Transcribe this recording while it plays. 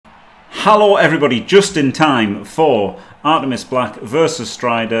Hello everybody, just in time for Artemis Black versus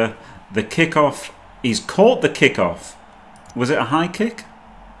Strider. The kickoff, he's caught the kickoff. Was it a high kick?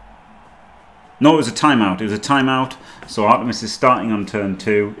 No, it was a timeout. It was a timeout. So Artemis is starting on turn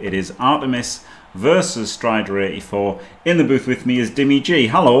 2. It is Artemis versus Strider 84. In the booth with me is Dimmy Gee.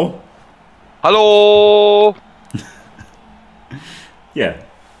 Hello. Hello. Yeah.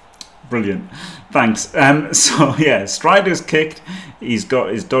 Brilliant. Thanks. So yeah, Strider's kicked. He's got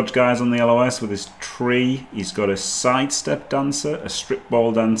his dodge guys on the LOS with his tree. He's got a sidestep dancer, a strip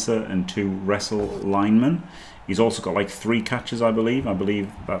ball dancer, and 2 wrestle linemen. He's also got like 3 catches, I believe. I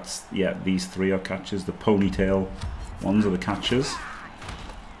believe that's, yeah, these 3 are catches. The ponytail ones are the catches.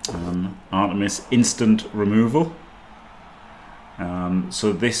 Artemis instant removal.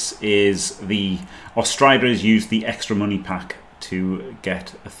 So this is the Strider has used the extra money pack to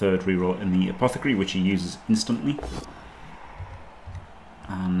get a 3rd reroll in the apothecary, which he uses instantly.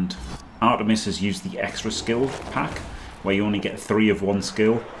 And Artemis has used the extra skill pack, where you only get 3 of 1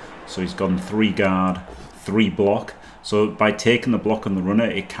 skill. So he's gone 3 guard, 3 block. So by taking the block on the runner,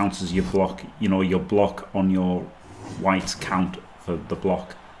 it counts as your block. You know, your block on your whites count for the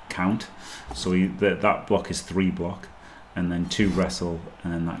block count. So that block is 3 block, and then 2 wrestle,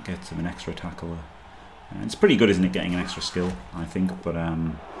 and then that gets him an extra tackle. It's pretty good, isn't it, getting an extra skill, I think. But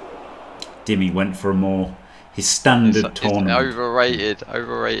Dimmy went for a more his standard tournament. Overrated.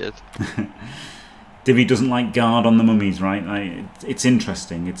 Dimmy doesn't like guard on the mummies, right? It's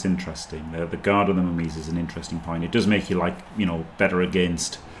interesting. It's interesting. The guard on the mummies is an interesting point. It does make you, like, you know, better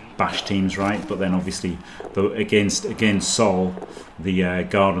against bash teams, right? But then obviously against Sol, the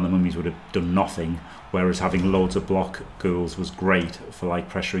guard on the mummies would have done nothing. Whereas having loads of block ghouls was great for, like,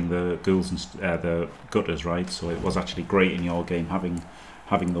 pressuring the ghouls and the gutters, right? So it was actually great in your game having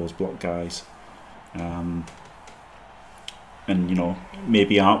those block guys. And, you know,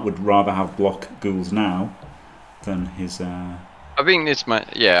 maybe Art would rather have block ghouls now than his. I think this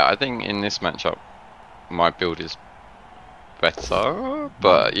I think in this matchup, my build is better.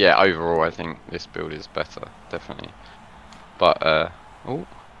 But yeah, overall, I think this build is better, definitely. But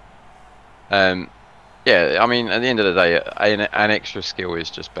yeah, I mean, at the end of the day, an extra skill is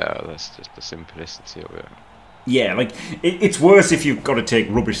just better. That's just the simplicity of it. Yeah, like, it's worse if you've got to take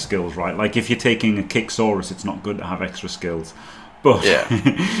rubbish skills, right? Like, if you're taking a Kicksaurus, it's not good to have extra skills. But, yeah.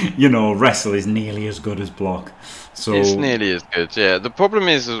 You know, wrestle is nearly as good as block. So it's nearly as good, yeah. The problem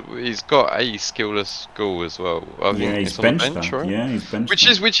is he's got a skillless ghoul as well. I think he's it's on the bench, right? Yeah, he's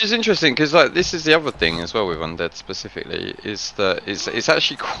benched which is interesting, because, like, this is the other thing as well with Undead specifically, is that it's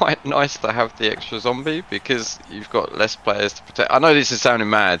actually quite nice to have the extra zombie, because you've got less players to protect. I know this is sounding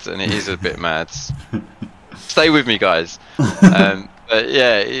mad, and it is a bit mad. Stay with me, guys. But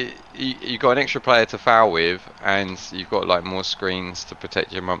yeah, you've got an extra player to foul with, and you've got, like, more screens to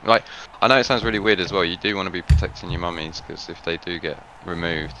protect your mum. Like, I know it sounds really weird as well. You do want to be protecting your mummies, because if they do get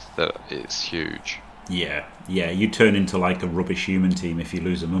removed, that it's huge. Yeah, you turn into, like, a rubbish human team if you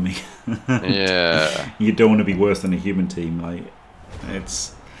lose a mummy. Yeah. You don't want to be worse than a human team. Like,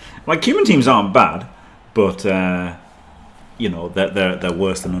 it's like, human teams aren't bad, but you know, they're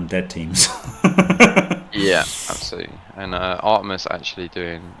worse than undead teams. Yeah, absolutely. And Artemis actually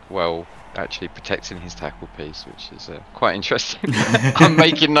doing well, actually protecting his tackle piece, which is quite interesting. I'm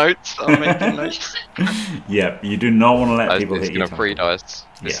making notes. Yeah, you do not want to let people hit you. Free dice.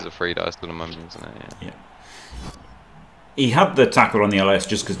 This is a free dice to the mummy, isn't it? Yeah. He had the tackle on the LS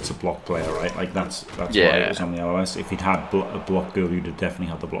just because it's a block player, right? Like, that's why it was on the LS. If he'd had a block ghoul, you'd have definitely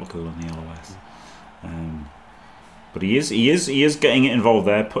had the block ghoul on the LS. But he is getting it involved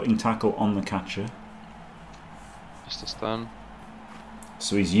there, putting tackle on the catcher. Just a stun.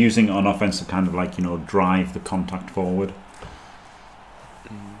 So he's using it on offense to kind of, like, you know, drive the contact forward.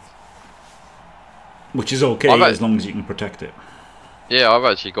 Which is okay as long as you can protect it. Yeah, I've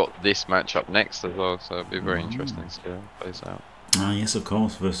actually got this matchup next as well, so it'll be very interesting to see how it plays out. Ah, yes, of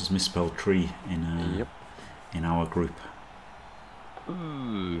course, versus Misspelled Tree in our group.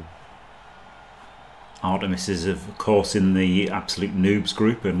 Ooh. Artemis is, of course, in the absolute noobs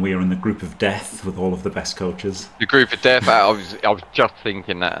group, and we are in the group of death with all of the best coaches. The group of death. I was just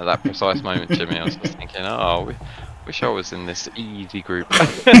thinking that at that precise moment, Jimmy. I was just thinking, oh, wish I was in this easy group. Play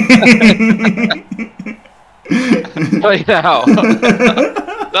now.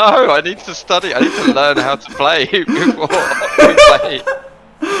 No, I need to study. I need to learn how to play before we play.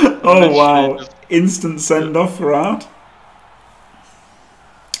 Oh wow! Instant send off for Art.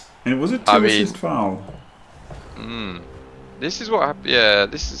 And was it 2 assist foul? This is what happened. Yeah,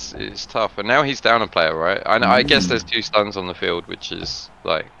 it's tough. And now he's down a player, right? I guess there's 2 stuns on the field, which is,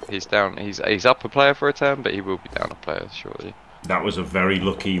 like, he's up a player for a turn, but he will be down a player shortly. That was a very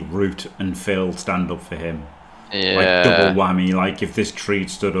lucky root and fail stand up for him. Yeah. Like double whammy. Like if this tree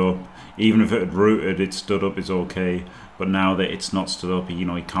stood up, even if it had rooted, it stood up is okay. But now that it's not stood up, he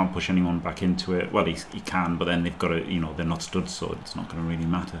can't push anyone back into it. Well, he can, but then they've got to, they're not stood, so it's not going to really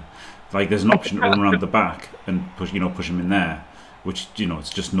matter. Like there's an option to run around the back and push him in there, which it's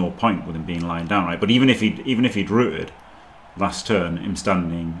just no point with him being lying down, right? But even if he'd rooted last turn, him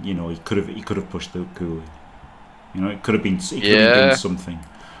standing, he could have pushed the coolie. It could have been something.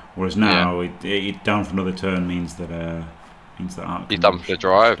 Whereas now, it down for another turn means that Art he's done for the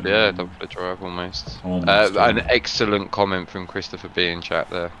drive. Yeah, done for the drive almost. An excellent comment from Christopher B in chat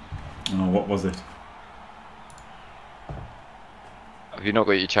there. Oh, what was it? Have you not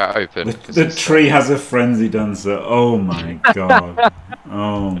got your chat open? The tree has a frenzy dancer. Oh my god.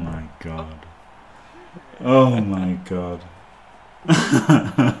 Oh my god. Oh my god.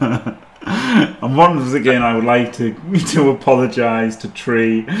 And once again, I would like to apologise to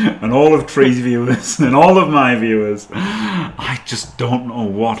Tree and all of Tree's viewers and all of my viewers. I just don't know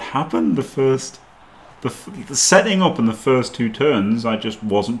what happened. The setting up in the first 2 turns, I just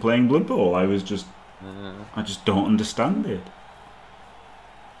wasn't playing Blood Bowl. I just don't understand it.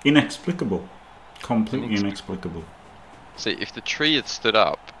 Inexplicable, completely inexplicable. See, if the tree had stood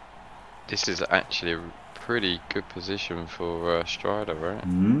up, this is actually a pretty good position for Strider, right?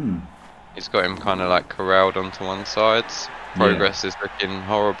 Mm. He's got him kind of like corralled onto one side. Progress is looking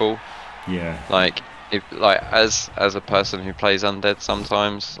horrible. Yeah. Like as a person who plays Undead,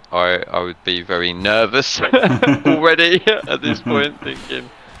 sometimes I would be very nervous already at this point, thinking,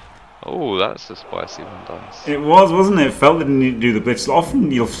 oh, that's a spicy one, dice. It was, wasn't it? It felt they didn't need to do the blitz.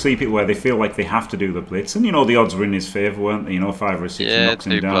 Often you'll see people where they feel like they have to do the blitz, and the odds were in his favour, weren't they? 5 or 6, he knocks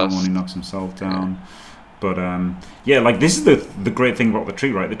him down, 1 he knocks himself down. Yeah. But like this is the great thing about the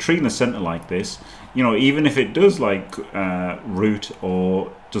tree, right? The tree in the centre like this, even if it does root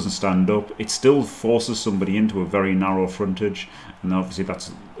or doesn't stand up, it still forces somebody into a very narrow frontage, and obviously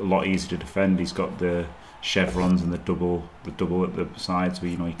that's a lot easier to defend. He's got the chevrons and the double at the sides, where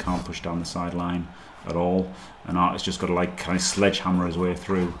he can't push down the sideline at all, and Art has just got to kind of sledgehammer his way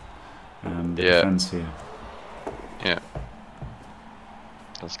through the defence here. Yeah.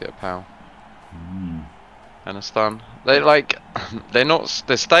 Let's get a pow. Mm. And a stun. They're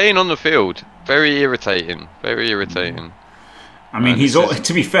staying on the field. Very irritating. Very irritating. I mean,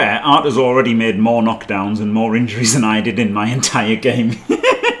 to be fair, Art has already made more knockdowns and more injuries than I did in my entire game.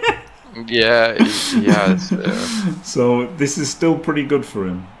 Yeah, he has. So this is still pretty good for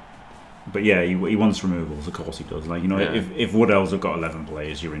him. But yeah, he wants removals. Of course he does. If Woodell's have got 11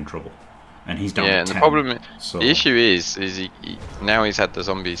 players, you're in trouble. And he's down to 10. And the problem, the issue is he now he's had the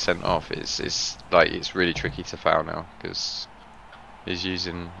zombies sent off. It's really tricky to foul now because he's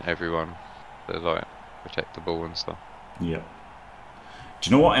using everyone to protect the ball and stuff. Yeah.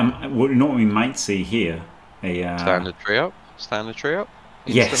 Do you know what we might see here? Stand the tree up. Instantly.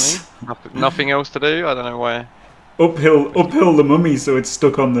 Yes. Nothing else to do. I don't know why. Uphill the mummy, so it's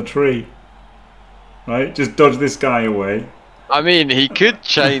stuck on the tree. Right, just dodge this guy away. I mean, he could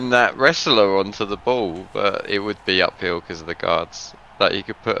chain that wrestler onto the ball, but it would be uphill because of the guards. He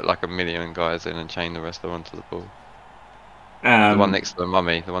could put 1,000,000 guys in and chain the wrestler onto the ball. The one next to the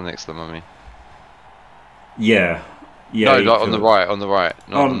mummy. Yeah. No, on the right.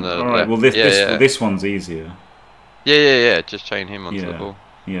 Not on the left. Well, this one's easier. Yeah. Just chain him onto the ball.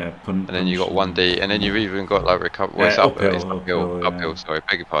 Yeah. And then you got 1D, and then you've even got recover. Well, it's uphill. Sorry,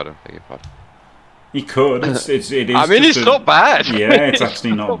 beg your pardon. He could. It is. I mean, it's not bad. Yeah, it's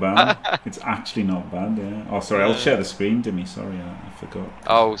actually not bad. It's actually not bad. Yeah. Oh, sorry. I'll share the screen, Dimmy. Sorry, I forgot.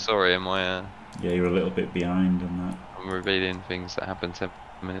 Oh, sorry. Am I? Yeah, you're a little bit behind on that. I'm revealing things that happened 10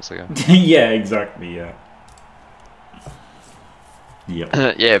 minutes ago. Yeah, exactly. Yeah.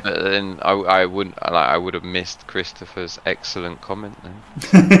 Yep. Yeah, but then I would have missed Christopher's excellent comment then.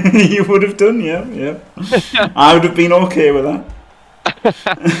 You would have done, yeah. I would have been okay with that.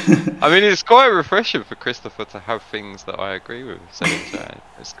 I mean, it's quite refreshing for Christopher to have things that I agree with.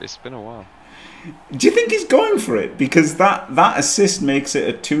 It's been a while. Do you think he's going for it? Because that assist makes it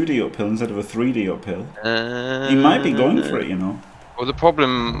a 2D uphill instead of a 3D uphill. He might be going for it, Well, the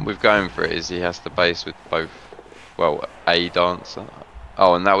problem with going for it is he has to base with both. Well, a dancer.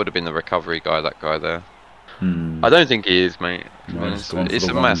 Oh, and that would have been the recovery guy, that guy there. I don't think he is, mate. No, it's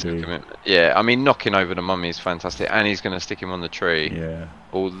a massive commitment. Yeah, I mean, knocking over the mummy is fantastic, and he's going to stick him on the tree. Yeah.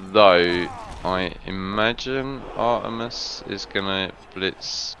 Although, I imagine Artemis is going to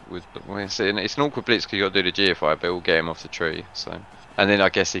blitz with... It's an awkward blitz because you've got to do the GFI, but it will get him off the tree. So, and then I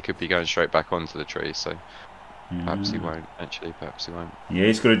guess he could be going straight back onto the tree. So, Perhaps he won't. Actually, perhaps he won't. Yeah,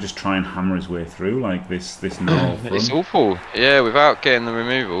 he's got to just try and hammer his way through like this normal front. It's awful. Yeah, without getting the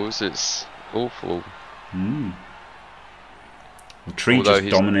removals, it's awful. The tree just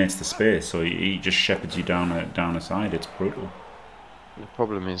dominates the space, so he just shepherds you down a side. It's brutal. The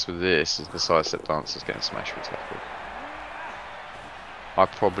problem is with this is the sidestep dancer's getting smashed with tackle. I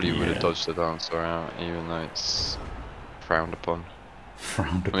probably would have dodged the dancer out, even though it's frowned upon.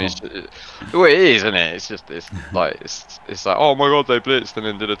 Frowned upon. I mean, well, it is, isn't it? It's just it's like oh my god, they blitzed and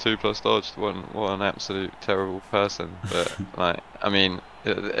then did a 2+ dodge. What an absolute terrible person. But like, I mean,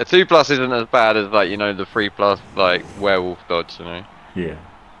 a 2+ isn't as bad as like, you know, the 3+ like werewolf dodge, you know. Yeah.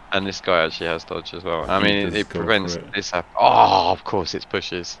 And this guy actually has dodge as well. I mean, it prevents this happen. Oh, of course, it's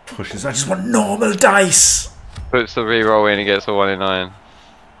pushes. Pushes. I just want normal dice. Puts the reroll in and gets a 1 in 9.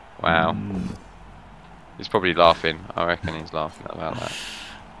 Wow. He's probably laughing. I reckon he's laughing about that.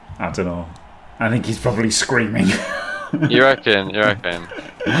 I don't know. I think he's probably screaming. You reckon? You reckon?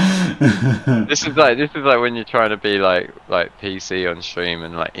 This is like when you're trying to be like PC on stream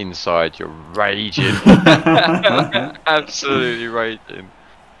and like inside you're raging. Absolutely raging.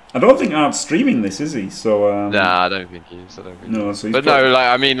 I don't think Art's streaming this, is he? So nah, I don't think he is. I don't think. No, so he's but no, like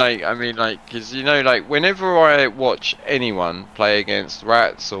I mean, because you know, like whenever I watch anyone play against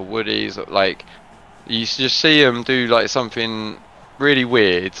rats or woodies, like you just see them do like something really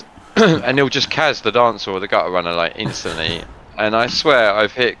weird, and they'll just Kaz the dancer or the gutter runner like instantly. And I swear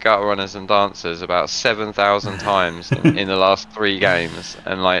I've hit gutter runners and dancers about 7,000 times in the last 3 games,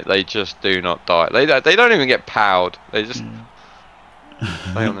 and like they just do not die. They don't even get powed. They just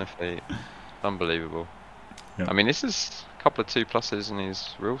stay on their feet. Unbelievable. Yep. I mean, this is a couple of 2+s and he's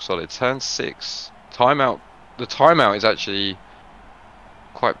real solid. Turn 6. Timeout. The timeout is actually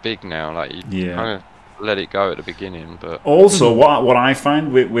quite big now. Like you kind of let it go at the beginning, but also what I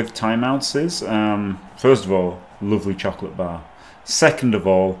find with timeouts is first of all, lovely chocolate bar. Second of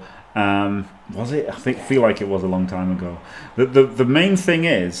all, was it? I feel like it was a long time ago. The main thing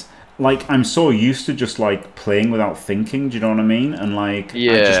is, like, I'm so used to just like playing without thinking. Do you know what I mean? And like, I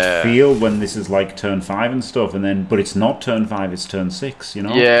just feel when this is like turn 5 and stuff, and then but it's not turn 5, it's turn 6. You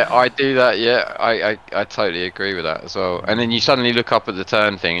know? Yeah, I do that. Yeah, I totally agree with that as well. And then you suddenly look up at the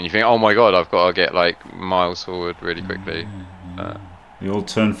turn thing, and you think, oh my god, I've got to get like miles forward really quickly. The old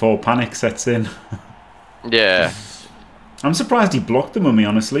turn 4 panic sets in. Yeah. I'm surprised he blocked the mummy.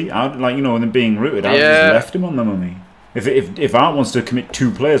 Honestly, like, you know, when they're being rooted, I just left him on the mummy. If Art wants to commit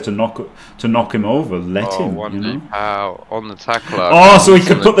 2 players to knock him over, let him. One you know? deep pow on the tackler. Oh, so he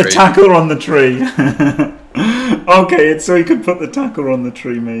could put the tackler on the tree. Okay, so he could put the tackler on the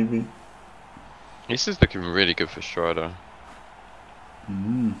tree, maybe. This is looking really good for Strider.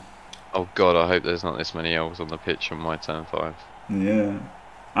 Oh god, I hope there's not this many elves on the pitch on my turn 5. Yeah.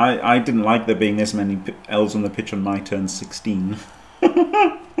 I didn't like there being this many elves on the pitch on my turn 16.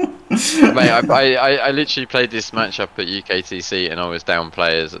 Mate, I literally played this matchup at UKTC and I was down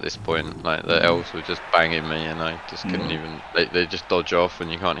players at this point. Like the elves were just banging me and I just couldn't even. They just dodge off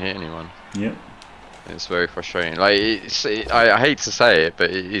and you can't hit anyone. Yep. It's very frustrating. Like I hate to say it,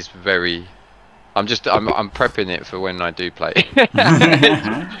 but it is very. I'm prepping it for when I do play.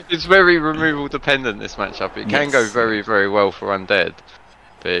 It's very removal dependent, this matchup. It can go very, very well for Undead,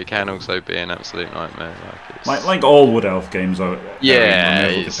 but it can also be an absolute nightmare. Like all Wood Elf games are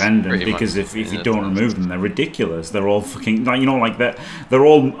removal dependent, because if you don't remove them, they're ridiculous. They're all fucking, like, you know, like they're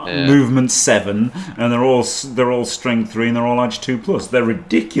all movement 7 and they're all strength 3 and they're all edge 2+. They're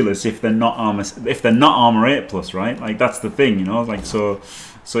ridiculous if they're not armor 8+, right? Like that's the thing, you know, like so.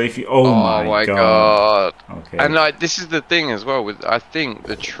 So if you, oh my god. Okay. And like this is the thing as well. I think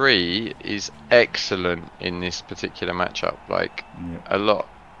the tree is excellent in this particular matchup. Like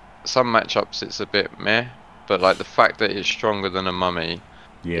some matchups it's a bit meh, but like the fact that it's stronger than a mummy,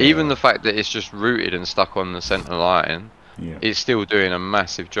 even the fact that it's just rooted and stuck on the center line, it's still doing a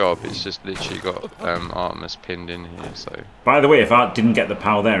massive job. It's just literally got Artemis pinned in here. So by the way, if Art didn't get the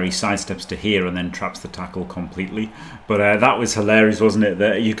power there, he sidesteps to here and then traps the tackle completely. But that was hilarious, wasn't it?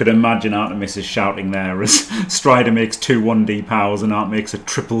 That you could imagine Artemis is shouting there as Strider makes 2 1D powers and Art makes a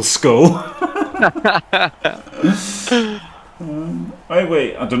triple skull.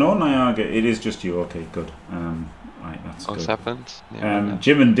 Wait, I don't know, Niaga. It is just you. Okay, good. Right, that's what's good. happened?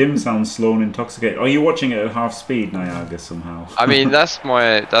 Jim and Dim sound slow and intoxicated. Are you watching it at half speed, Niaga, somehow? I mean, that's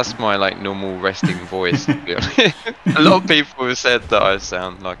my like normal resting voice. To be honest. A lot of people have said that I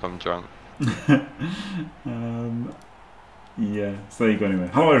sound like I'm drunk. Yeah. So there you go. Anyway,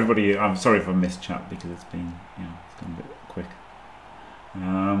 hello everybody. I'm sorry if I missed chat because it's been, it's gone a bit quick.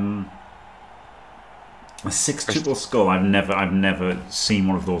 A 6-tuple skull. I've never seen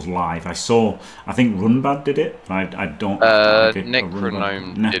one of those live. I think Runbad did it. But I don't.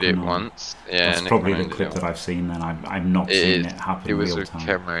 Necronome did it once. Yeah, that's probably the clip that I've seen. Then I've not seen it happen it was real with time.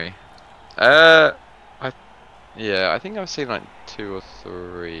 Khemri. I think I've seen like 2 or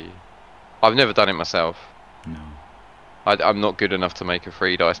 3. I've never done it myself. No. I'm not good enough to make a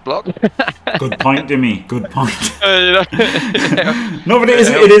 3 dice block. Good point, Dimmy. Good point. Yeah. No, but it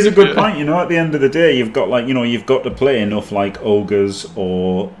is a good point. You know, at the end of the day, you've got you've got to play enough like ogres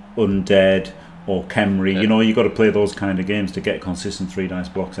or undead or Khemri. Yeah. You know, you've got to play those kind of games to get consistent 3 dice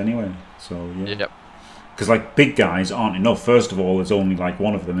blocks anyway. So yeah. Yep. Because like big guys aren't enough. First of all, there's only like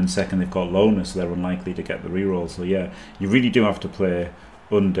one of them, and second, they've got lowness, so they're unlikely to get the reroll. So yeah, you really do have to play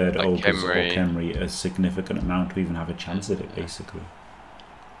undead, like ogres, or Khemri a significant amount to even have a chance at it, basically.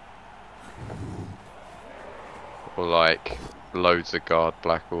 Or like loads of guard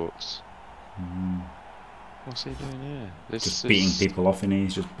black orcs. What's he doing here? Just beating people off, and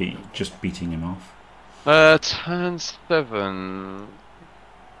he's just beating him off. Turn 7.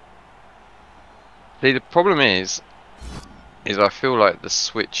 See, the problem is I feel like the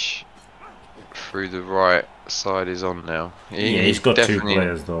switch through the right side is on now. He's got 2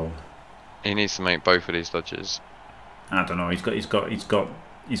 players though. He needs to make both of these dodges. I don't know. He's got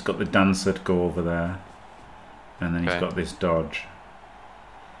the dancer to go over there, and then he's got this dodge.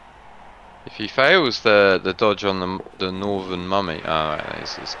 If he fails the dodge on the northern mummy,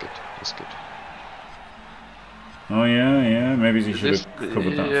 it's good. It's good. Oh yeah. Maybe he should have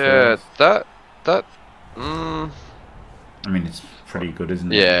covered that. Yeah, first. that. I mean, it's pretty good,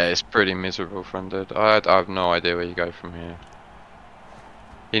 isn't it? Yeah, it's pretty miserable for Undead. I have no idea where you go from here.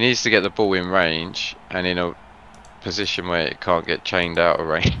 He needs to get the ball in range and in a position where it can't get chained out of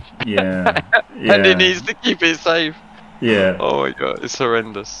range. Yeah. And he needs to keep it safe. Yeah. Oh my god, it's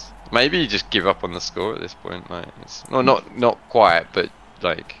horrendous. Maybe you just give up on the score at this point. Like, it's not quite, but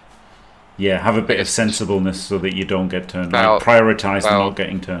like. Yeah, have a bit of sensibleness so that you don't get turned over. Prioritize not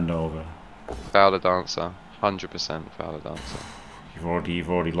getting turned over. Foul the dancer, 100% foul the dancer. You've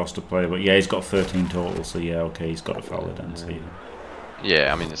already lost a player, but yeah, he's got 13 total, so yeah, okay, he's got to foul the dancer.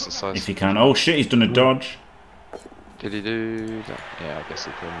 Yeah, I mean it's a size. If he can, oh shit, he's done a dodge. Did he do that? Yeah, I guess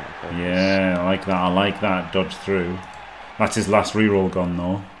he did. Yeah, I like that. I like that dodge through. That's his last reroll gone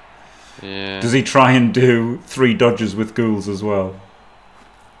though. Yeah. Does he try and do 3 dodges with ghouls as well?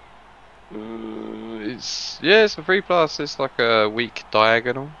 It's a 3+. It's like a weak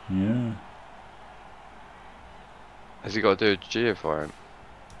diagonal. Yeah. Has he got to do a geofire?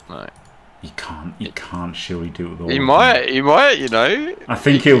 No. He can't surely do it with all. He might, you know. I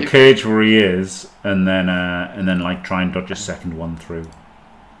think he'll cage where he is, and then like try and dodge a second one through,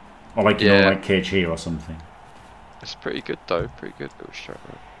 or like you know, like cage here or something. It's pretty good though, pretty good little strat.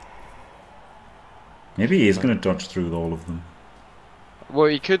 Maybe he is going to dodge through all of them. Well,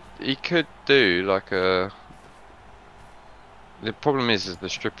 he could do like a. The problem is the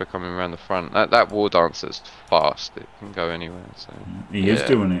stripper coming around the front. That war dancer's fast. It can go anywhere. So he is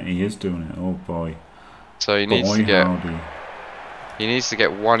doing it. He is doing it. Oh boy. So he needs to get. He needs to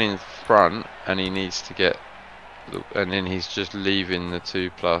get 1 in front, and he needs to get, and then he's just leaving the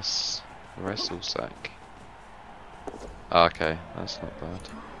 2+ wrestle sack. Okay, that's not bad.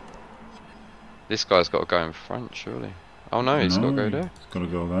 This guy's got to go in front, surely. Oh no, he's got to go there. He's got to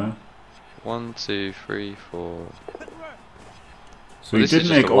go there. 1, 2, 3, 4. So he did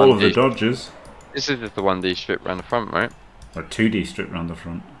make all of the dodges. This is just the 1D strip round the front, right? Or 2D strip round the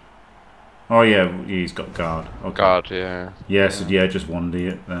front. Oh yeah, he's got guard. Okay. Guard, yeah. Yeah, so yeah, just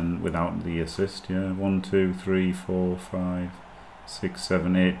 1D it then without the assist. Yeah, 1, 2, 3, 4, 5, 6,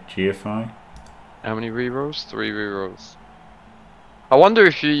 7, 8 GFI. How many rerolls? 3 rerolls. I wonder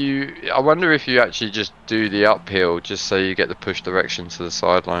if you actually just do the uphill just so you get the push direction to the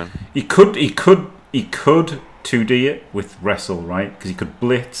sideline. He could 2D it with wrestle, right? Because he could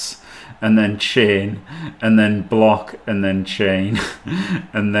blitz and then chain and then block and then chain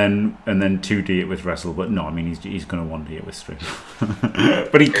and then 2D it with wrestle. But no, I mean he's going to 1D it with strip.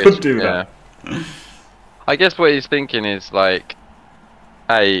 But he could do that. I guess what he's thinking is like,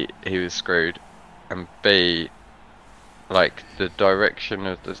 A, he was screwed, and B, like the direction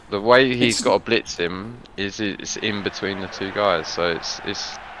of the way he's got to blitz him is it's in between the 2 guys, so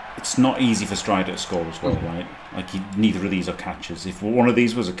it's not easy for Strider to score as well, right? Like neither of these are catchers. If one of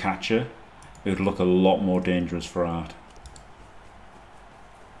these was a catcher, it would look a lot more dangerous for Art.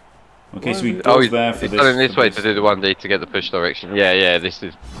 Okay, so he goes there for this. He's going this way to do the 1D to get the push direction. Yeah. This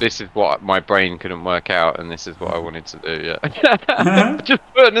is what my brain couldn't work out, and this is what I wanted to do. Yeah. Just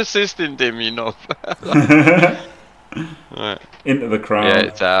put an assist in, Dim, you knob. Right. Into the crowd. Yeah,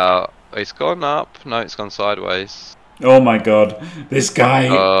 it's out. It's gone up. No, it's gone sideways. Oh my god, this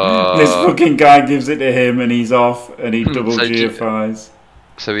fucking guy gives it to him and he's off and he double GFIs.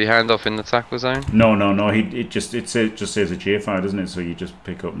 So we hand off in the tackle zone? No. It just says a GFI, doesn't it? So you just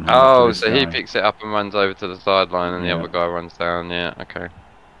pick up and hand oh, it to this so guy. he picks it up and runs over to the sideline and the other guy runs down. Yeah, okay.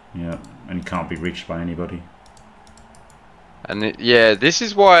 Yeah, and he can't be reached by anybody. And this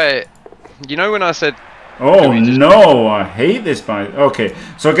is why, you know, when I said. Oh no, I hate this guy. Okay,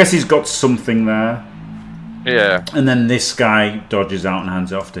 so I guess he's got something there. Yeah. And then this guy dodges out and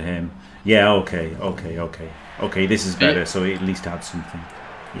hands it off to him. Yeah, okay, this is better, so he at least had something.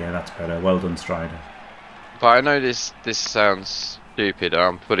 Yeah, that's better. Well done, Strider. But I know this sounds stupid,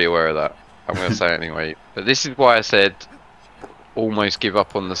 I'm fully aware of that. I'm going to say it anyway. But this is why I said almost give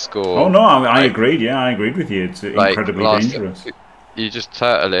up on the score. Oh no, I agreed, yeah, I agreed with you. It's incredibly dangerous. You just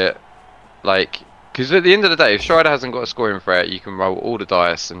turtle it, because at the end of the day, if Strider hasn't got a scoring threat, you can roll all the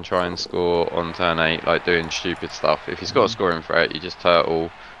dice and try and score on turn 8, like doing stupid stuff. If he's got a scoring threat, you just turtle.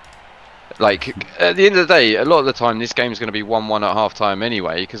 At the end of the day, a lot of the time, this game's going to be 1-1 at half time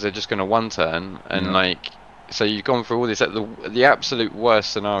anyway, because they're just going to one turn. And so you've gone through all this. The absolute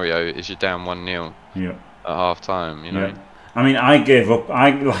worst scenario is you're down 1-0 at half time, you know? Yeah. I mean, I gave up.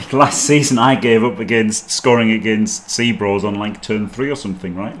 Last season, I gave up against scoring against Seabros on turn 3 or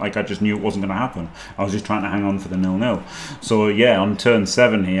something, right? I just knew it wasn't going to happen. I was just trying to hang on for the 0-0. So yeah, on turn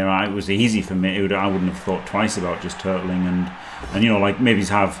 7 here, it was easy for me. I wouldn't have thought twice about just turtling and you know, maybe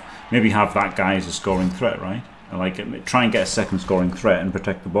have that guy as a scoring threat, right? Try and get a second scoring threat and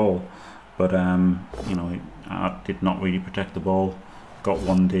protect the ball. But you know, I did not really protect the ball. Got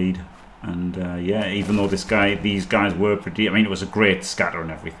 1D'd. And even though these guys were pretty, I mean, it was a great scatter and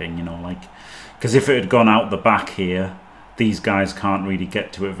everything, you know, because if it had gone out the back here, these guys can't really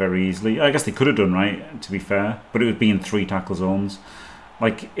get to it very easily. I guess they could have done, right, to be fair, but it would be in 3 tackle zones.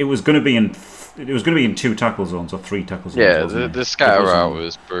 It was going to be in 2 tackle zones or 3 tackle zones. Yeah, the scatter out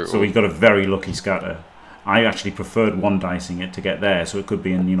was brutal. So we got a very lucky scatter. I actually preferred one dicing it to get there, so it could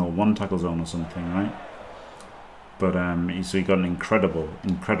be in 1 tackle zone or something, right? But so he got an incredible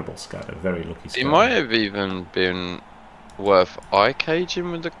scatter, very lucky scatter. It might have even been worth eye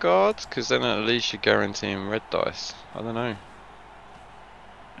caging with the guards, because then at least you're guaranteeing red dice. I don't know.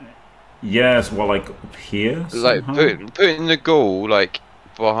 Yes, well, up here. Putting the goal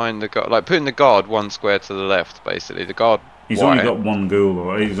behind the guard, putting the guard 1 square to the left, basically. The guard. He's only got 1 ghoul,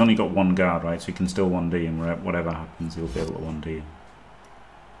 or he's only got 1 guard, right? So he can still 1D, and whatever happens, he'll be able to 1D.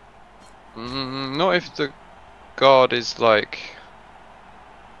 Not if the guard is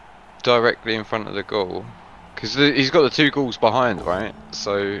directly in front of the goal, because he's got the 2 goals behind, right?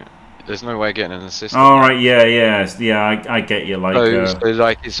 So there's no way of getting an assist. Oh right, yeah, I get you. It's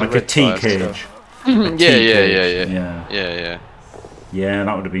like a T cage. Yeah,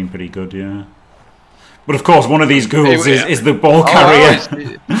 that would have been pretty good, yeah. But of course, one of these ghouls is the ball carrier.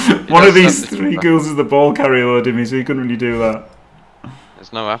 One of these 3 ghouls is the ball carrier, Dimmy, so you couldn't really do that.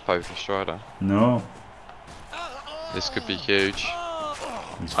 There's no Apo for Strider. No. This could be huge.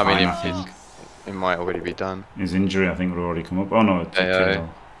 I think it might already be done. His injury, I think, would already come up. Oh no,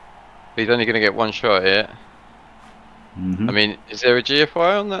 he's only going to get 1 shot here. I mean, is there a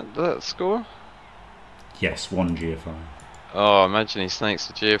GFI on that score? Yes, 1 GFI. Oh, imagine he snakes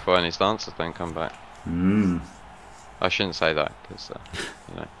the GFI and his dancers don't come back. I shouldn't say that, because,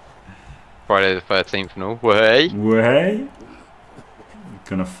 Friday the 13th and all. Way?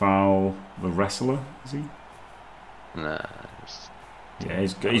 Gonna foul the wrestler, is he? Nah. Yeah,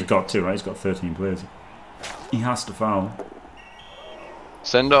 he's got to, right? He's got 13 players. He has to foul.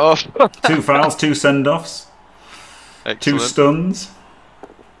 Send off. 2 fouls, 2 send-offs. 2 stuns.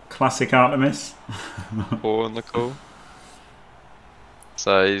 Classic Artemis. 4 on the call.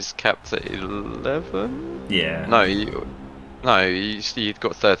 So he's capped at 11? Yeah. No, you'd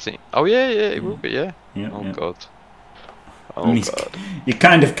got 13. Oh yeah, he will be, yeah. God. Oh, I mean, God. You're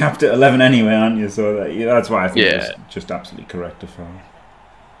kind of capped at 11 anyway, aren't you? So that's why I think it was just absolutely correct to foul.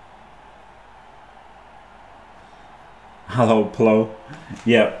 Hello, Plo.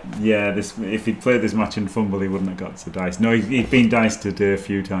 Yeah. If he'd played this match in Fumble, he wouldn't have got to dice. No, he'd been diced today a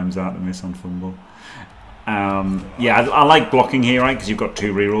few times out to miss on Fumble. I like blocking here, right? Because you've got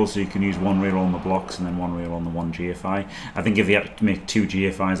 2 rerolls, so you can use 1 reroll on the blocks and then 1 reroll on the 1 GFI. I think if you had to make 2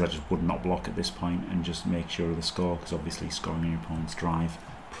 GFIs, I just would not block at this point and just make sure of the score, because obviously scoring on your opponent's drive,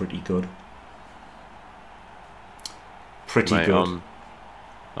 pretty good. Pretty good.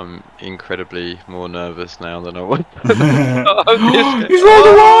 I'm incredibly more nervous now than I was. He's rolled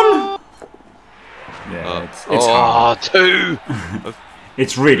a 1! Yeah, it's hard. 2!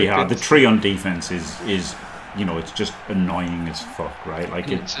 It's really hard. The tree on defense is you know, it's just annoying as fuck, right? Like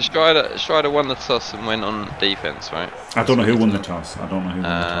So Strider won the toss and went on defense, right? I don't know who won the toss. I don't know who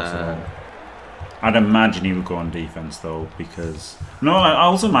won the toss at all. I'd imagine he would go on defense though, because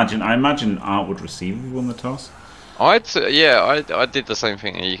I imagine Art would receive if he won the toss. I did the same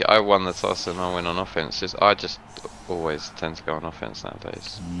thing. I won the toss and I went on offense. I just always tend to go on offense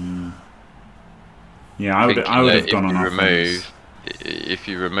nowadays. Yeah, I would have gone on offense. If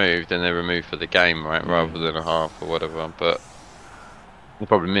you remove, then they're removed for the game, right? Rather than a half or whatever. But the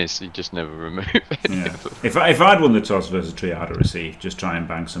problem is, you just never remove any of them. If I'd won the toss versus Tree, I'd have received. Just try and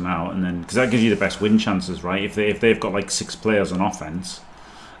bank some out, and then because that gives you the best win chances, right? If they've got like 6 players on offense,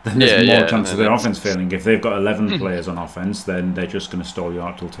 then there's more chance of their offense failing. If they've got 11 players on offense, then they're just going to stall you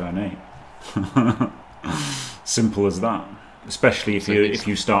out till turn 8. Simple as that. Especially if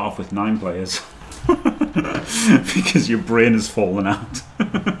you start off with 9 players. Because your brain has fallen out.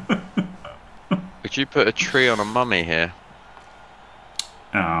 Would you put a tree on a mummy here?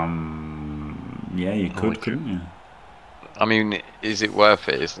 Yeah, you could, couldn't you? I mean, is it worth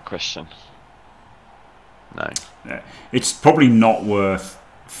it? Is the question. No. It's probably not worth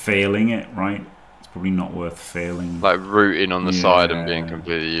failing it, right? It's probably not worth failing. Like rooting on the side and being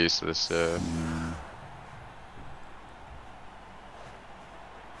completely useless.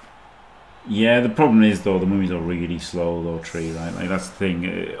 Yeah, the problem is though the mummies are really slow though, Tree, right? Like that's the thing.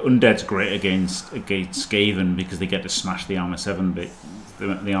 Undead's great against Skaven because they get to smash the armor 7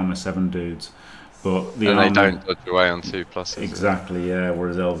 the armor 7 dudes, but they don't dodge away on 2+. Exactly, yeah.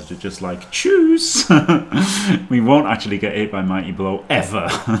 Whereas elves are just like choose. We won't actually get hit by mighty blow ever.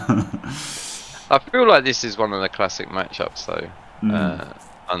 I feel like this is one of the classic matchups though.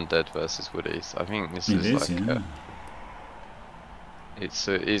 Undead versus Woodies. I think this is like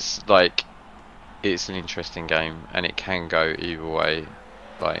it's like it's an interesting game and it can go either way,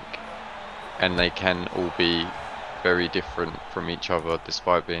 like, and they can all be very different from each other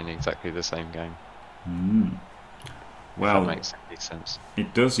despite being exactly the same game. Well, if that makes any sense.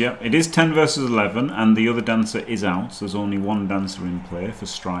 It does, yeah. It is 10 versus 11 and the other dancer is out, so there's only one dancer in play for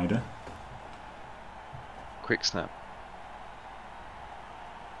Strider. Quick snap.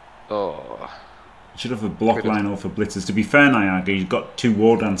 Oh, should have a block line over for blitzers. To be fair, Niagara, he's got 2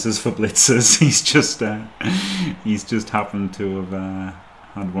 war dancers for blitzers. He's just happened to have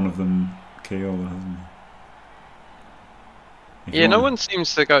had one of them KO, hasn't he? Yeah, no one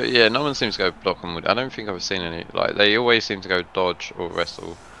seems to go. Yeah, no one seems to go block and wood. I don't think I've seen any. Like they always seem to go dodge or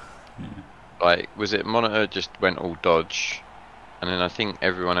wrestle. Yeah. Like was it Monitor just went all dodge, and then I think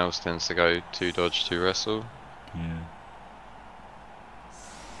everyone else tends to go 2 dodge 2 wrestle. Yeah.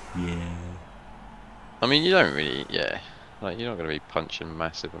 Yeah. I mean, you don't really, like you're not going to be punching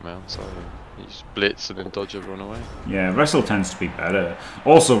massive amounts, so you just blitz and then dodge everyone away. Yeah, wrestle tends to be better.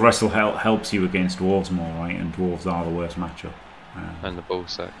 Also, wrestle helps you against dwarves more, right? And dwarves are the worst matchup. And the ball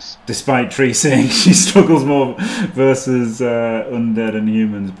sacks. Despite Tree saying she struggles more versus undead and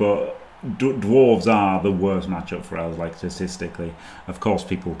humans, but dwarves are the worst matchup for us, like statistically. Of course,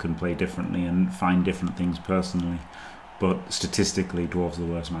 people can play differently and find different things personally, but statistically, dwarves are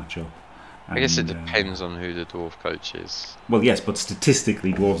the worst matchup. I guess it depends on who the dwarf coach is. Well, yes, but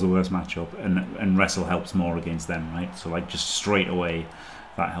statistically, dwarves are the worst matchup, and wrestle helps more against them, right? So, like, just straight away,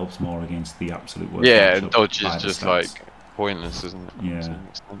 that helps more against the absolute worst. Yeah, and dodge is just like pointless, isn't it?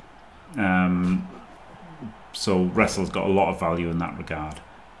 Yeah. So wrestle's got a lot of value in that regard.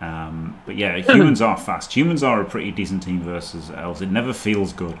 But yeah, humans are fast. Humans are a pretty decent team versus elves. It never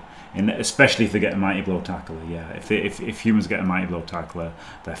feels good. Especially if they get a mighty blow tackler. Yeah, if humans get a mighty blow tackler,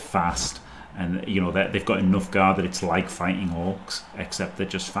 they're fast. And you know they've got enough guard that it's like fighting orcs, except they're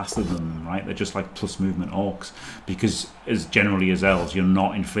just faster than them, right? They're just like plus movement orcs, because as generally as elves, you're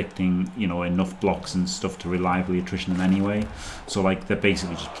not inflicting enough blocks and stuff to reliably attrition them anyway. So like they're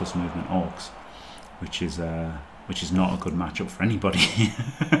basically just plus movement orcs, which is not a good matchup for anybody.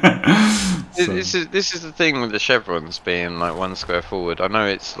 This is the thing with the chevrons being like 1 square forward. I know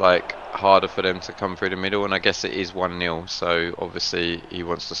it's like harder for them to come through the middle, and I guess it is 1-0, so obviously he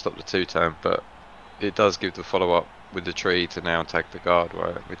wants to stop the 2-turn, but it does give the follow up with the tree to now tag the guard,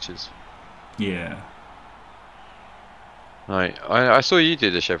 right? Which is right. I saw you do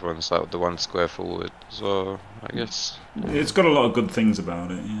the chevrons, like the 1 square forward, so I guess it's got a lot of good things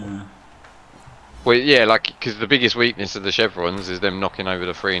about it. Yeah. Well, yeah, like, because the biggest weakness of the chevrons is them knocking over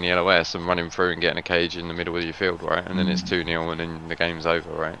the 3 in the LOS and running through and getting a cage in the middle of your field, right? And then it's 2-0 and then the game's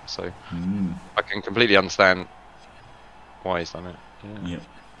over, right? So I can completely understand why he's done it. Yeah.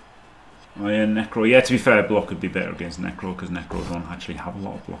 Oh yeah, Necro. Yeah, to be fair, block could be better against Necro because Necro don't actually have a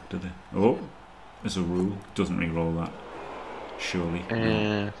lot of block, do they? Oh, as a rule, doesn't re-roll that. Surely.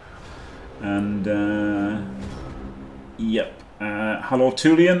 And yep. Hello,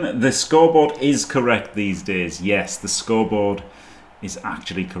 Tulian. The scoreboard is correct these days. Yes, the scoreboard is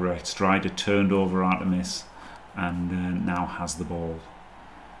actually correct. Strider turned over Artemis and now has the ball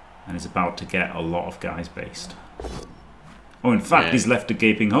and is about to get a lot of guys based. Oh, in fact, he's left a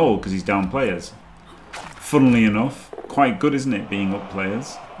gaping hole because he's down players. Funnily enough, quite good, isn't it, being up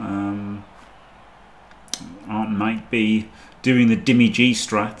players? Art might be doing the Dimmy Gee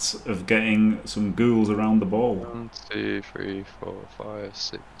strats of getting some ghouls around the ball. 1, 2, 3, 4, 5,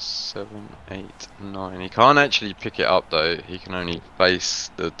 6, 7, 8, 9. He can't actually pick it up though. He can only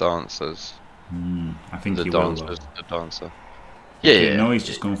face the dancers. I think the he dancers, will. the dancer. Yeah, Okay, yeah. no, he's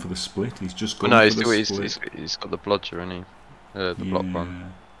just going for the split. He's just going no, for the split. he's got the blodger, isn't he? The block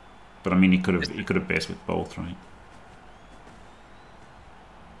one. But I mean, he could have based with both, right?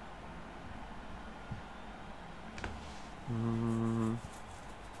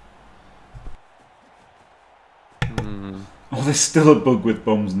 Oh, there's still a bug with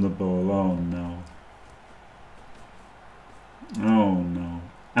bombs in the ball. Oh no. Oh no.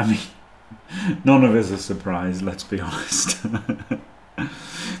 I mean, none of us are surprised. Let's be honest.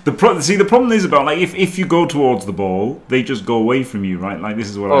 The problem is about, like, if you go towards the ball, they just go away from you, right? Like, this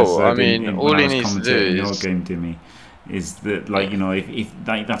is what I said. I mean, all he needs to do in your game, Dimmy, is that, like, you know, if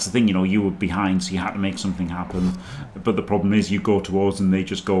like, that's the thing, you know, you were behind, so you had to make something happen. But the problem is, you go towards and they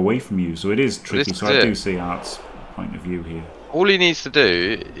just go away from you, so it is tricky. So I do see Art's point of view here. All he needs to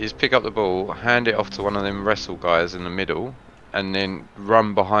do is pick up the ball, hand it off to one of them wrestle guys in the middle, and then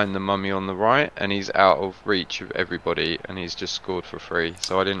run behind the mummy on the right, and he's out of reach of everybody, and he's just scored for free.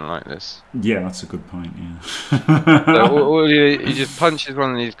 So I didn't like this. Yeah, that's a good point. Yeah. So he just punches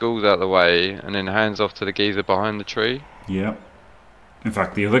one of these ghouls out of the way, and then hands off to the geezer behind the tree. Yeah. In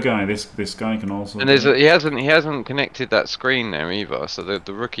fact, the other guy, this guy can also. And he hasn't connected that screen there either. So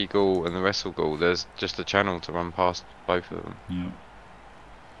the rookie ghoul and the wrestle ghoul, there's just a channel to run past both of them.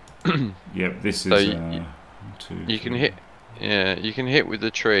 Yeah. Yep. This is. So you can hit. Yeah, you can hit with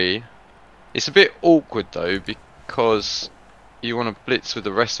the tree. It's a bit awkward though, because you want to blitz with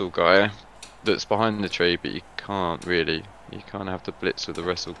the wrestle guy that's behind the tree, but you can't really. You can't have to blitz with the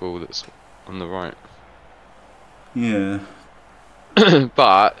wrestle ghoul that's on the right. Yeah.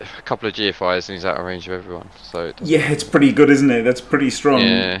 But a couple of GFIs and he's out of range of everyone. So yeah, it's pretty good, isn't it? That's pretty strong.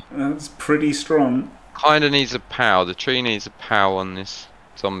 Yeah. That's pretty strong. Kind of needs a pow. The tree needs a pow on this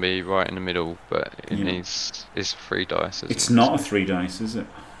zombie right in the middle, but it needs it's 3 dice. It's not a 3 dice, is it?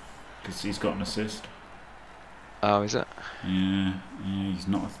 Because he's got an assist. Oh, is it? Yeah, he's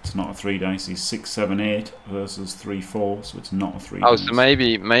not. It's not a 3 dice. He's 6, 7, 8 versus 3, 4, so it's not a 3 dice. Oh, so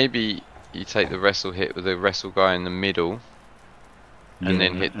maybe you take the wrestle hit with the wrestle guy in the middle, and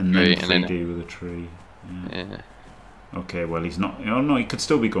then hit the tree, and then 3D with a tree. Yeah. Okay, well, he's not. Oh no, he could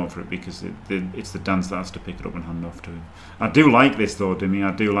still be going for it because it's the dance that has to pick it up and hand off to him. I do like this though, Dimmy.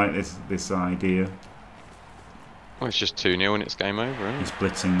 I do like this idea. Well, it's just 2-0 and it's game over, isn't it? He's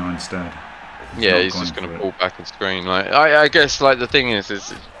blitzing now instead. He's just going to pull back and screen. Like I guess, like the thing is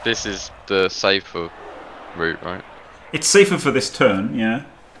this is the safer route, right? It's safer for this turn, yeah.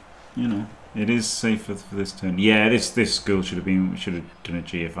 You know, it is safer for this turn. Yeah, this school should have done a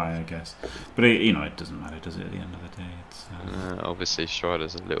GFI, I guess. But you know, it doesn't matter, does it? At the end of the day, it's obviously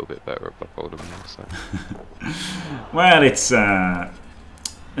Strider's a little bit better at bloodbowl than me, so. Well, it's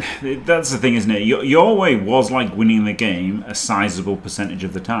that's the thing, isn't it? Your way was like winning the game a sizable percentage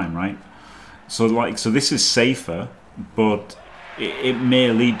of the time, right? So this is safer, but it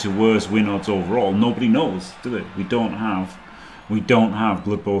may lead to worse win odds overall. Nobody knows, do they? We don't have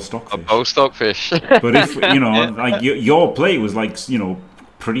Blood Bowl Stockfish. A bowl Stockfish. But if you know, like your play was like, you know,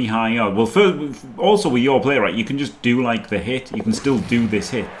 pretty high up. Well, also with your play, right, you can just do like the hit. You can still do this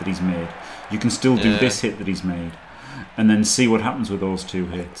hit that he's made. You can still do this hit that he's made, and then see what happens with those 2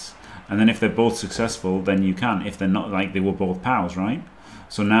 hits. And then if they're both successful, then you can. If they're not, like they were both pows, right?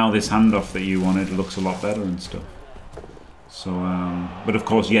 So now this handoff that you wanted looks a lot better and stuff. So, but of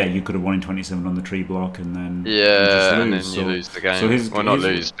course, yeah, you could have won in 27 on the tree block and then just lose. Then you lose the game. So well, not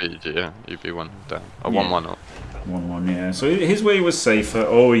lose, but you'd be 1 down. A 1-1 up. 1-1, yeah. So his way was safer.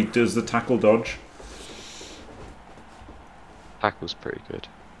 Oh, he does the tackle dodge. Tackle's pretty good.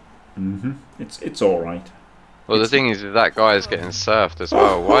 It's all right. Well, the thing is, that guy is getting surfed as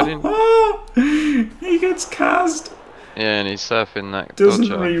well. Why didn't he gets cast? Yeah, and he's surfing that. Doesn't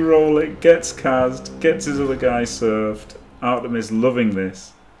dodger. re-roll it. Gets cast. Gets his other guy surfed. Artemis loving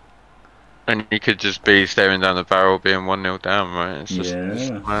this. And he could just be staring down the barrel, being 1-0 down, right? It's just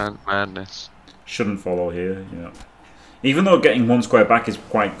madness. Shouldn't follow here. Yeah. Even though getting 1 square back is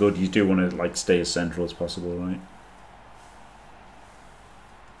quite good, you do want to like stay as central as possible, right?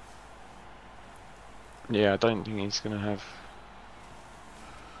 Yeah, I don't think he's gonna have.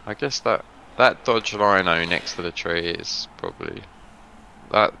 I guess that dodge rhino next to the tree is probably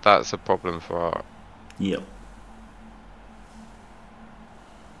that's a problem for Art. Yep.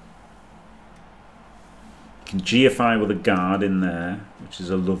 Can GFI with a guard in there, which is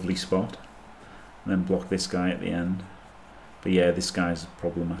a lovely spot, and then block this guy at the end. But yeah, this guy's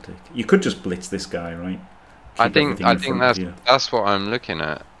problematic. You could just blitz this guy, right? I think that's what I'm looking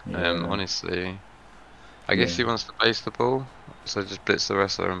at. Yeah. Honestly, I guess he wants to base the ball, so just blitz the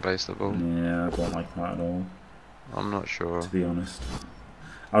wrestler and base the ball. Yeah, I don't like that at all. I'm not sure. To be honest,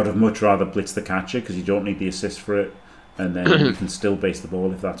 I would have much rather blitz the catcher because you don't need the assist for it, and then you can still base the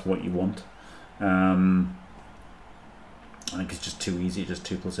ball if that's what you want. I think it's just too easy, just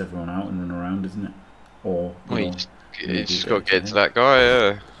 2+ everyone out and run around, isn't it? Or you just got to get to that guy,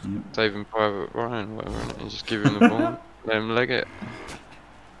 yeah. Saving Private Ryan, whatever, and just give him the ball, let him leg it.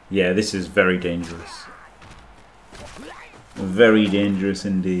 Yeah, this is very dangerous. Very dangerous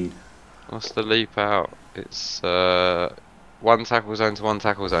indeed. What's the leap out? It's 1 tackle zone to 1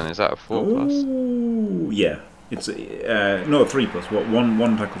 tackle zone. Is that a 4+? Ooh, yeah. It's no, 3+. What?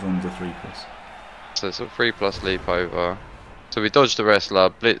 One tackle zone is a 3+. So it's a 3+ leap over. So we dodge the wrestler,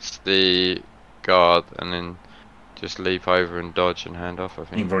 blitz the guard, and then just leap over and dodge and hand off. I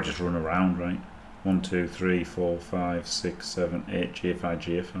think. You can probably just run around, right? 1, 2, 3, 4, 5, 6, 7, 8.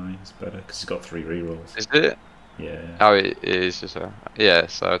 GFI is better because he's got 3 rerolls. Is it? Yeah. Oh, it is just a. Yeah.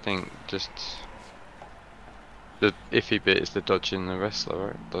 So I think just the iffy bit is the dodging the wrestler,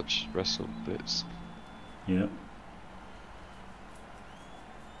 right? Dodge, wrestle, blitz. Yeah.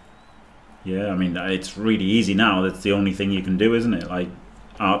 Yeah, I mean it's really easy now. That's the only thing you can do, isn't it? Like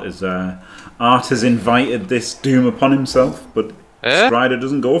Art has invited this doom upon himself, but Strider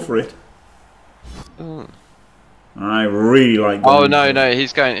doesn't go for it. I really like. Oh no,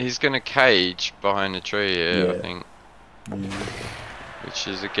 he's gonna cage behind the tree here, yeah. I think. Yeah. Which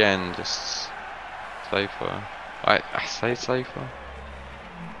is again just safer. I say safer.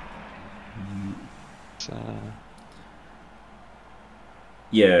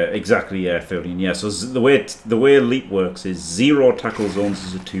 Yeah, exactly. Yeah, 13. Yeah, so the way leap works is 0 tackle zones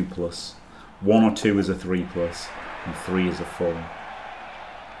is a 2+, 1 or 2 is a 3+, and 3 is a 4.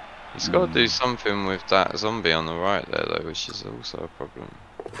 He's got to do something with that zombie on the right there, though, which is also a problem.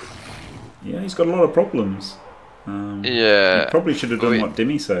 Yeah, he's got a lot of problems. Yeah. He probably should have done what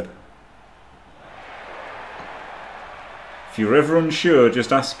Dimmy said. If you're ever unsure,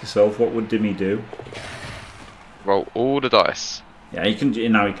 just ask yourself, what would Dimmy do? Roll all the dice. Yeah,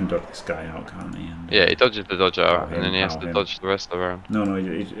 now he can dodge this guy out, can't he? And, yeah, he dodges the dodge out, and then he has to dodge the rest around. No,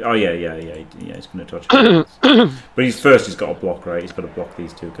 he's going to dodge it. But he's got to block, right? He's got to block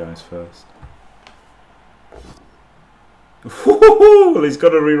these 2 guys first. Well, he's got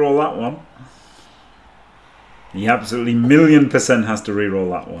to reroll that one. He absolutely 1,000,000% has to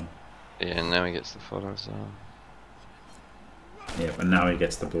reroll that one. Yeah, and now he gets the follow zone. Yeah, but now he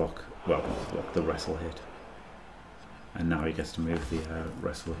gets the block. Well, block the wrestle hit. And now he gets to move the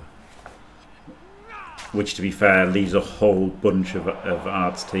wrestler. Which, to be fair, leaves a whole bunch of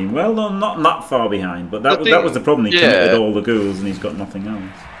Art's team. Well, no, not that far behind, but that was the problem. He committed all the ghouls and he's got nothing else.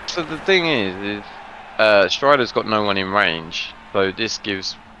 So the thing is Strider's got no one in range, so this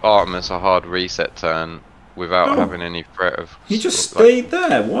gives Artemis a hard reset turn without having any threat of... He just stayed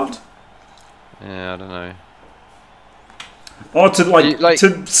there, what? Yeah, I don't know. Or to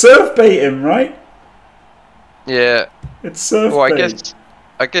to surf bait him, right? Yeah. It's surf bait.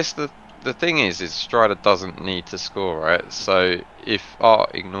 I guess the thing is Strider doesn't need to score, right? So if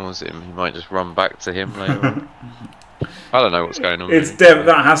Art ignores him, he might just run back to him later on. I don't know what's going on.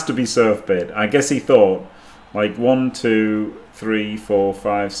 That has to be surf bait. I guess he thought like 1, 2, 3, 4,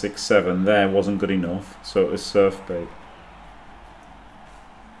 5, 6, 7 there wasn't good enough, so it was surf bait.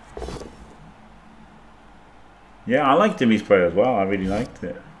 Yeah, I liked Dimmy's play as well. I really liked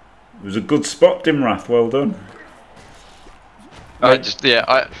it. It was a good spot, Dimrath. Well done. It's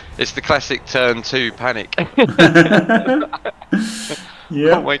the classic turn 2 panic.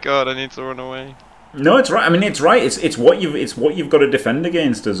 Yeah. Oh my god, I need to run away. No, it's right. I mean, it's right. It's what you've got to defend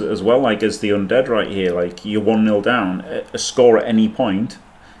against as well. Like as the Undead right here. Like you're 1-0 down. A score at any point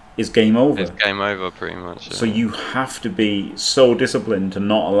is game over. It's game over, pretty much. Yeah. So you have to be so disciplined to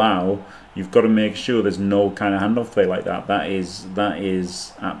not allow. You've got to make sure there's no kind of handoff play like that. That is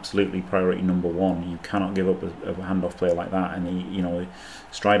absolutely priority number 1. You cannot give up a handoff play like that. And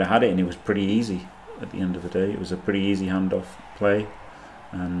Strider had it, and it was pretty easy. At the end of the day, it was a pretty easy handoff play.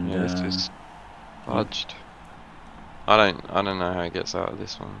 And this is fudged. I don't know how he gets out of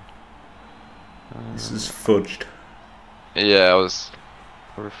this one. This is fudged. Yeah, I was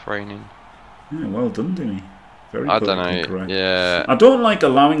refraining. Yeah, well done, Dimmy. Very I don't politically know. correct. Yeah. I don't like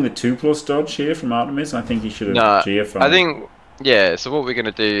allowing the 2+ dodge here from Artemis. I think he should have No, GFI'd. I think yeah. So what we're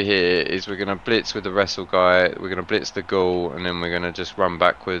gonna do here is we're gonna blitz with the wrestle guy. We're gonna blitz the ghoul, and then we're gonna just run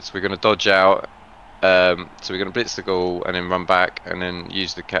backwards. We're gonna dodge out. So we're gonna blitz the ghoul and then run back, and then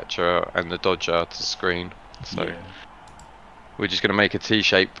use the catcher and the dodger to screen. So Yeah. we're just gonna make a T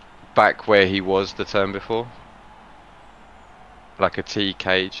shape back where he was the turn before, like a T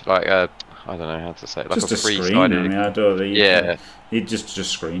cage, like a I don't know how to say it, like Just a a screen. three-sided. I mean, I don't think Yeah. He'd just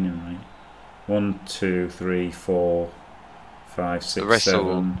screening, right? 1, 2, 3, 4, 5, 6, wrestle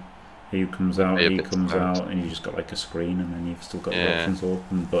 7. He comes out, be a he bit comes slow. out, and you just got like a screen, and then you've still got the Yeah. options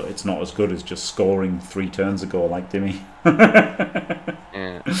open. But it's not as good as just scoring 3 turns ago, like Dimmy.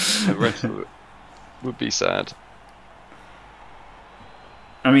 Yeah, the rest would be sad.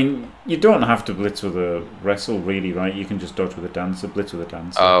 I mean, you don't have to blitz with a wrestle, really, right? You can just dodge with a dancer, blitz with a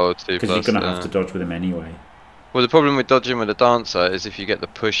dancer. Oh, 2+. Because you're going to have to dodge with him anyway. Well, the problem with dodging with a dancer is if you get the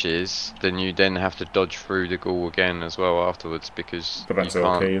pushes, then you then have to dodge through the ghoul again as well afterwards, because But that's you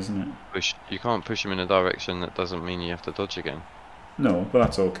can't okay, isn't it? you can't push him in a direction that doesn't mean you have to dodge again. No, but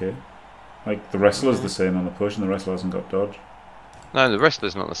that's okay. Like, the wrestler's the same on the push, and the wrestler hasn't got dodge. No, the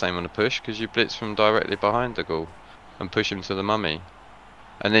wrestler's not the same on the push, because you blitz from directly behind the ghoul and push him to the mummy.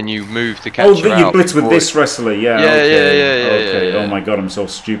 And then you move to catch her out. You blitz with this wrestler, yeah. Yeah, okay. yeah. Oh my god, I'm so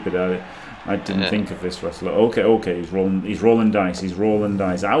stupid at it. I didn't think of this wrestler. Okay, he's rolling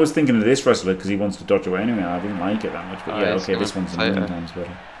dice. I was thinking of this wrestler because he wants to dodge away anyway. I didn't like it that much, but yeah, okay, this one's a million times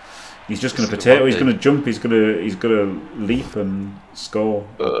better. He's just going to potato. He's going to jump. He's going to leap and score.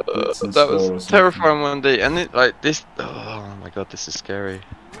 That was terrifying one day, and it like this. Oh my god, this is scary.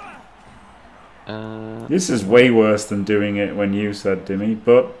 This is way worse than doing it when you said, Dimmy,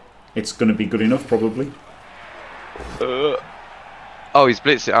 but it's going to be good enough probably. Oh, he's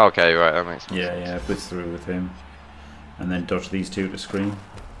blitzing. Oh, okay, right, that makes sense. Yeah, blitz through with him, and then dodge these 2 to screen.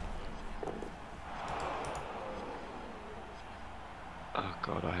 Oh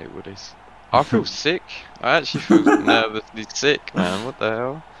god, I hate woodies. I feel sick. I actually feel nervously sick, man. What the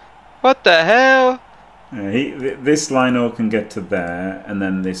hell? What the hell? This Lino can get to there, and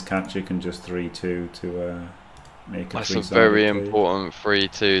then this catcher can just 3-2 to make a 3-sided. That's a very important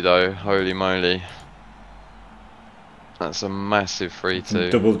 3-2 though. Holy moly. That's a massive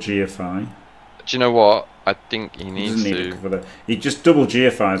 3-2. Double GFI. Do you know what? I think he needs to. He just double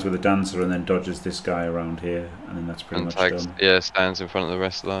GFIs with a dancer and then dodges this guy around here, and then that's pretty much done. Yeah, stands in front of the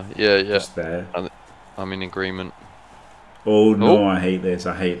wrestler. Yeah. Just there. I'm in agreement. Oh no, I hate this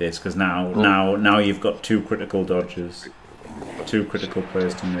because now you've got 2 critical dodges, 2 critical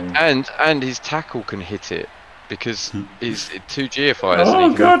players to move. And his tackle can hit it because he's 2 GFIs. Oh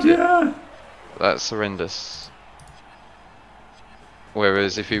and he god, can hit yeah. it. That's horrendous.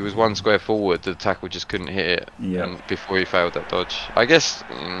 Whereas if he was 1 square forward, the tackle just couldn't hit it. Yeah. Before he failed that dodge, I guess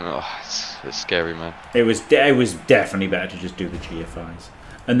it's scary, man. It was definitely better to just do the GFIs,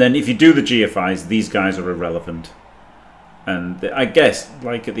 and then if you do the GFIs, these guys are irrelevant. And I guess,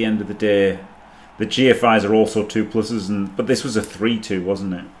 like at the end of the day, the GFIs are also 2+, but this was a 3-2,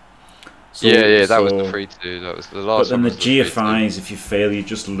 wasn't it? So, yeah, that was the 3-2. That was the last. But then the GFIs, if you fail, you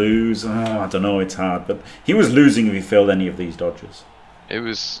just lose. I don't know, it's hard. But he was losing if he failed any of these dodges. It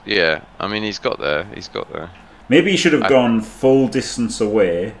was, yeah. I mean, he's got there. Maybe he should have gone full distance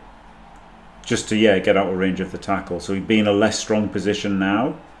away, just to get out of range of the tackle. So he'd be in a less strong position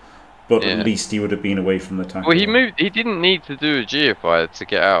now. But at least he would have been away from the tackle. Well, he moved. He didn't need to do a GFI to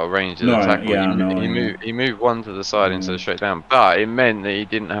get out of range of the tackle. He moved 1 to the side instead of straight down. But it meant that he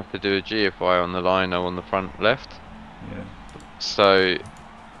didn't have to do a GFI on the lino on the front left. Yeah. So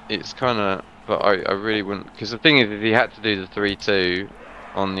it's kind of. But I really wouldn't. Because the thing is, he had to do the 3-2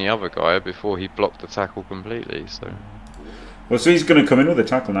 on the other guy before he blocked the tackle completely. So. Well, so he's going to come in with a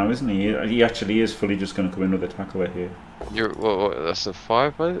tackle now, isn't he? He actually is fully just going to come in with a tackler here. That's a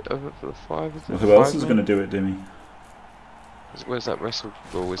 5, right? The 5. Well, who else is going to do it, Dimmy? Where's that wrestle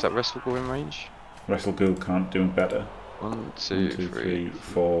ghoul? Is that wrestle ghoul in range? Wrestle ghoul can't do better. 1, 2, 3,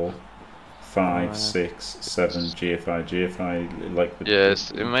 4, 5, 6, 7. GFI. Like the.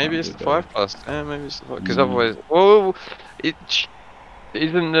 Yes, maybe it's the 5+. Yeah, maybe it's the 5. Because otherwise, well,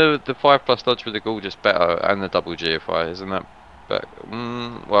 isn't the 5+ dodge with the ghoul just better, and the double GFI? Isn't that? But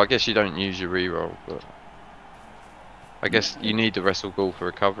well, I guess you don't use your reroll, but I guess you need the wrestle ghoul for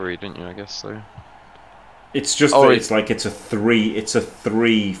recovery, don't you? I guess so. It's just that it's like it's a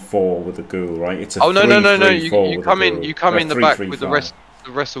 3-4 with a ghoul, right? It's a no. You come in the back 3, with the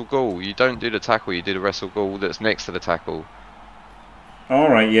wrestle ghoul. You don't do the tackle. You do the wrestle ghoul that's next to the tackle. All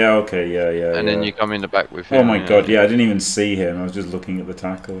right, yeah, okay, yeah. And then you come in the back with him. Oh my god, yeah, I didn't even see him. I was just looking at the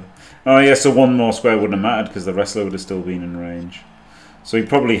tackler. Oh yeah, so one more square wouldn't have mattered because the wrestler would have still been in range. So he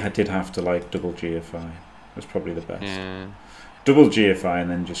probably did have to like double GFI. That's probably the best. Yeah. Double GFI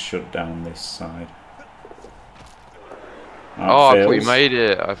and then just shut down this side. Art I thought you made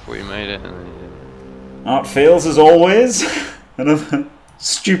it. I thought you made it. Art fails as always. Another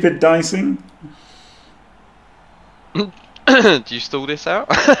stupid dicing. Do you stall this out?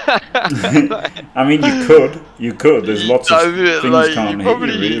 I mean, you could. You could. There's lots of things like, can't hit you,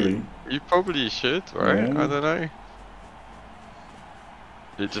 really. You probably should, right? Yeah. I don't know.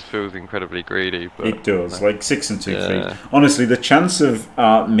 It just feels incredibly greedy. But it does, like 6 and 2 feet. Honestly, the chance of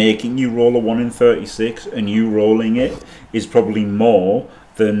making you roll a 1 in 36 and you rolling it is probably more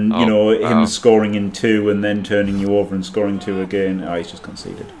than him scoring in 2 and then turning you over and scoring 2 again. Oh, he's just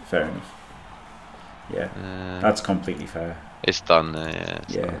conceded. Fair enough. Yeah, that's completely fair. It's done there.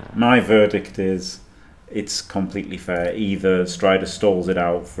 Yeah. Done. My verdict is it's completely fair. Either Strider stalls it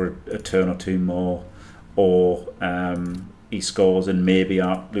out for a turn or 2 more, or he scores and maybe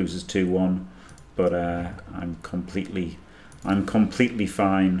Art loses 2-1, but I'm completely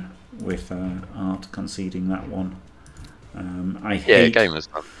fine with Art conceding that one. Game is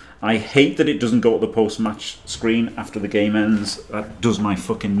done. I hate that it doesn't go to the post-match screen after the game ends. That does my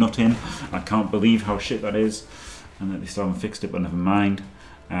fucking nut in. I can't believe how shit that is, and that they still haven't fixed it. But never mind.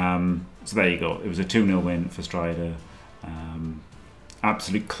 So there you go. It was a 2-0 win for Strider.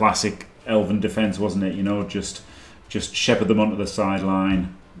 Absolute classic Elven defence, wasn't it? Just shepherd them onto the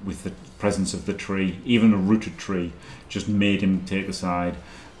sideline with the presence of the tree. Even a rooted tree just made him take the side,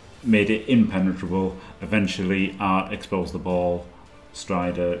 made it impenetrable. Eventually, Art exposed the ball.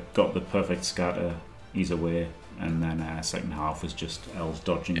 Strider got the perfect scatter. He's away. And then second half was just Elves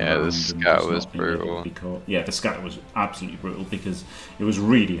dodging around. Yeah, the scatter was brutal. Yeah, the scatter was absolutely brutal because it was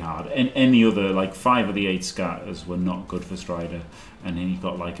really hard. And any other, like 5 of the 8 scatters were not good for Strider. And then he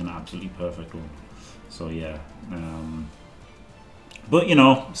got like an absolutely perfect one. So yeah, but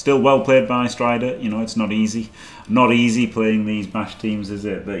still well played by Strider. It's not easy playing these bash teams, is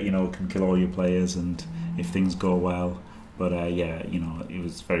it? That can kill all your players, and if things go well. But it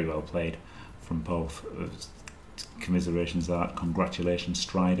was very well played from both. Commiserations that. Congratulations,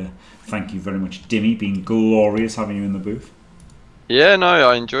 Strider. Thank you very much, Dimmy. Been glorious having you in the booth. Yeah, no,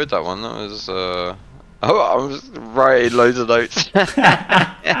 I enjoyed that one. That was. I was writing loads of notes.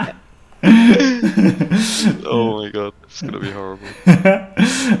 Oh my god, it's gonna be horrible.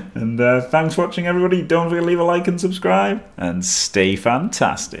 And thanks for watching, everybody. Don't forget to leave a like and subscribe, and stay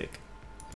fantastic.